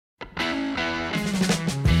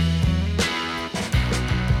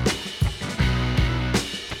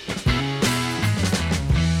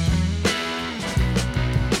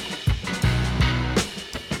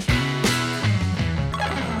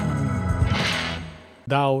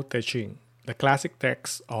Tao Te Ching, the classic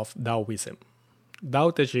text of Taoism.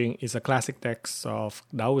 Tao Te Ching is a classic text of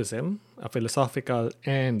Taoism, a philosophical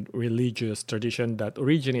and religious tradition that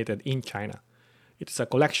originated in China. It is a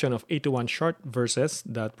collection of 81 short verses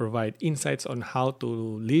that provide insights on how to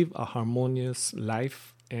live a harmonious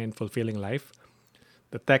life and fulfilling life.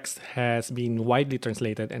 The text has been widely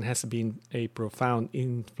translated and has been a profound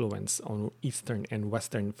influence on Eastern and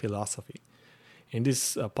Western philosophy. In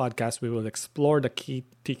this podcast, we will explore the key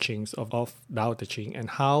teachings of Tao Te Ching and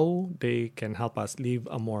how they can help us live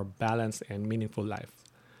a more balanced and meaningful life.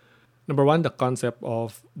 Number one, the concept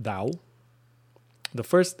of Tao. The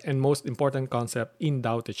first and most important concept in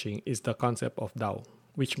Tao Te Ching is the concept of Tao,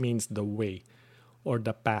 which means the way or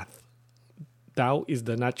the path. Tao is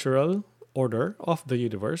the natural order of the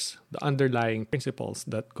universe, the underlying principles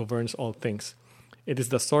that governs all things. It is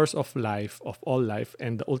the source of all life,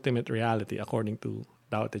 and the ultimate reality according to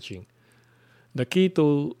Tao Te Ching. The key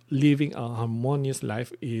to living a harmonious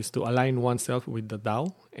life is to align oneself with the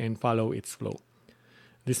Tao and follow its flow.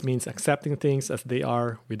 This means accepting things as they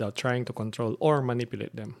are without trying to control or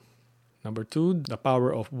manipulate them. Number two, the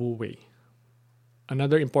power of Wu Wei.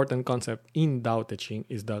 Another important concept in Tao Te Ching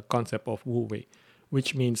is the concept of Wu Wei,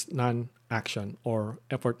 which means non-action or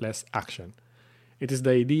effortless action. It is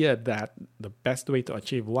the idea that the best way to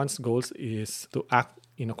achieve one's goals is to act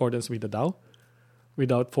in accordance with the Tao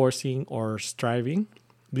without forcing or striving.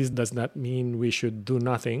 This does not mean we should do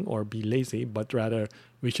nothing or be lazy, but rather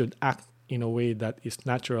we should act in a way that is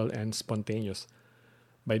natural and spontaneous.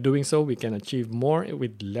 By doing so, we can achieve more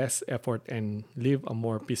with less effort and live a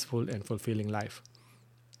more peaceful and fulfilling life.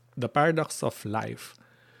 The paradox of life.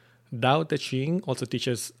 Tao Te Ching also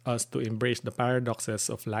teaches us to embrace the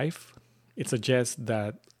paradoxes of life. It suggests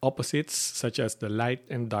that opposites such as the light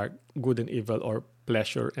and dark, good and evil, or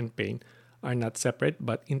pleasure and pain are not separate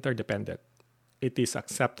but interdependent. It is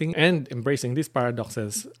accepting and embracing these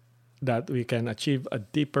paradoxes that we can achieve a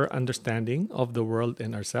deeper understanding of the world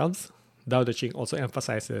and ourselves. Tao Te Ching also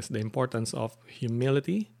emphasizes the importance of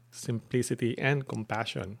humility, simplicity, and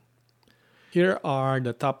compassion. Here are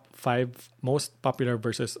the top 5 most popular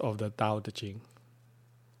verses of the Tao Te Ching.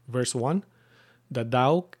 Verse 1, the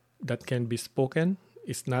Tao that can be spoken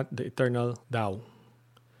is not the eternal Tao.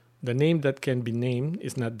 The name that can be named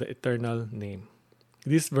is not the eternal name.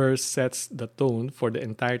 This verse sets the tone for the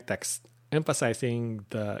entire text, emphasizing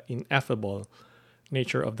the ineffable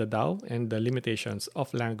nature of the Tao and the limitations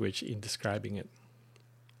of language in describing it.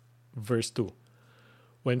 Verse 2.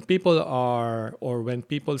 When people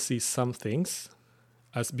see some things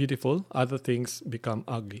as beautiful, other things become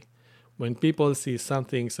ugly. When people see some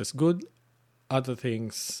things as good, other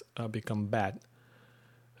things become bad.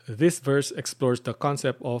 This verse explores the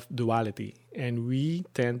concept of duality, and we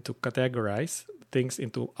tend to categorize things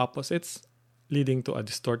into opposites, leading to a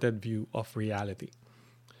distorted view of reality.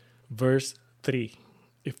 Verse 3.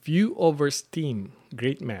 If you overesteem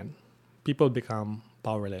great men, people become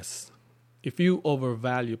powerless. If you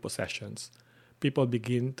overvalue possessions, people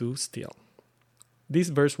begin to steal. This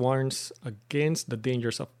verse warns against the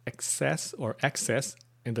dangers of excess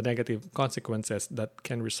and the negative consequences that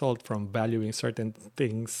can result from valuing certain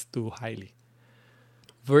things too highly.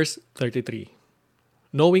 Verse 33.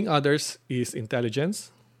 Knowing others is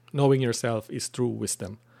intelligence. Knowing yourself is true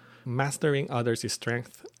wisdom. Mastering others is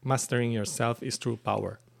strength. Mastering yourself is true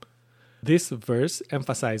power. This verse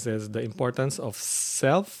emphasizes the importance of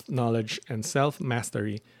self-knowledge and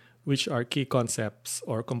self-mastery, which are key concepts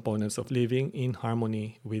or components of living in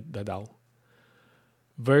harmony with the Tao.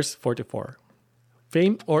 Verse 44.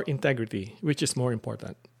 Fame or integrity, which is more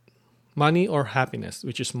important? Money or happiness,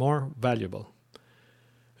 which is more valuable?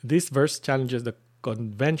 This verse challenges the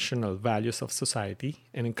conventional values of society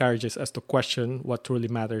and encourages us to question what truly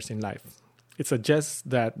matters in life. It suggests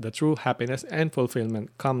that the true happiness and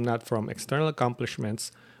fulfillment come not from external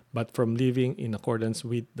accomplishments, but from living in accordance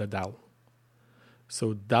with the Tao.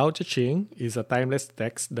 So Tao Te Ching is a timeless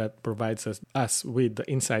text that provides us with the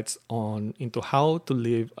insights into how to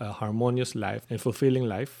live a harmonious life and fulfilling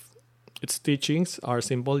life. Its teachings are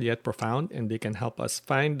simple yet profound, and they can help us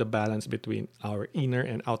find the balance between our inner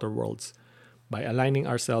and outer worlds. By aligning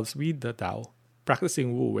ourselves with the Tao,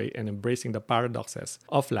 practicing Wu Wei, and embracing the paradoxes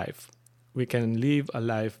of life, we can live a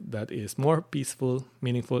life that is more peaceful,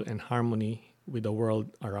 meaningful, and harmony with the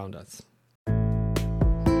world around us.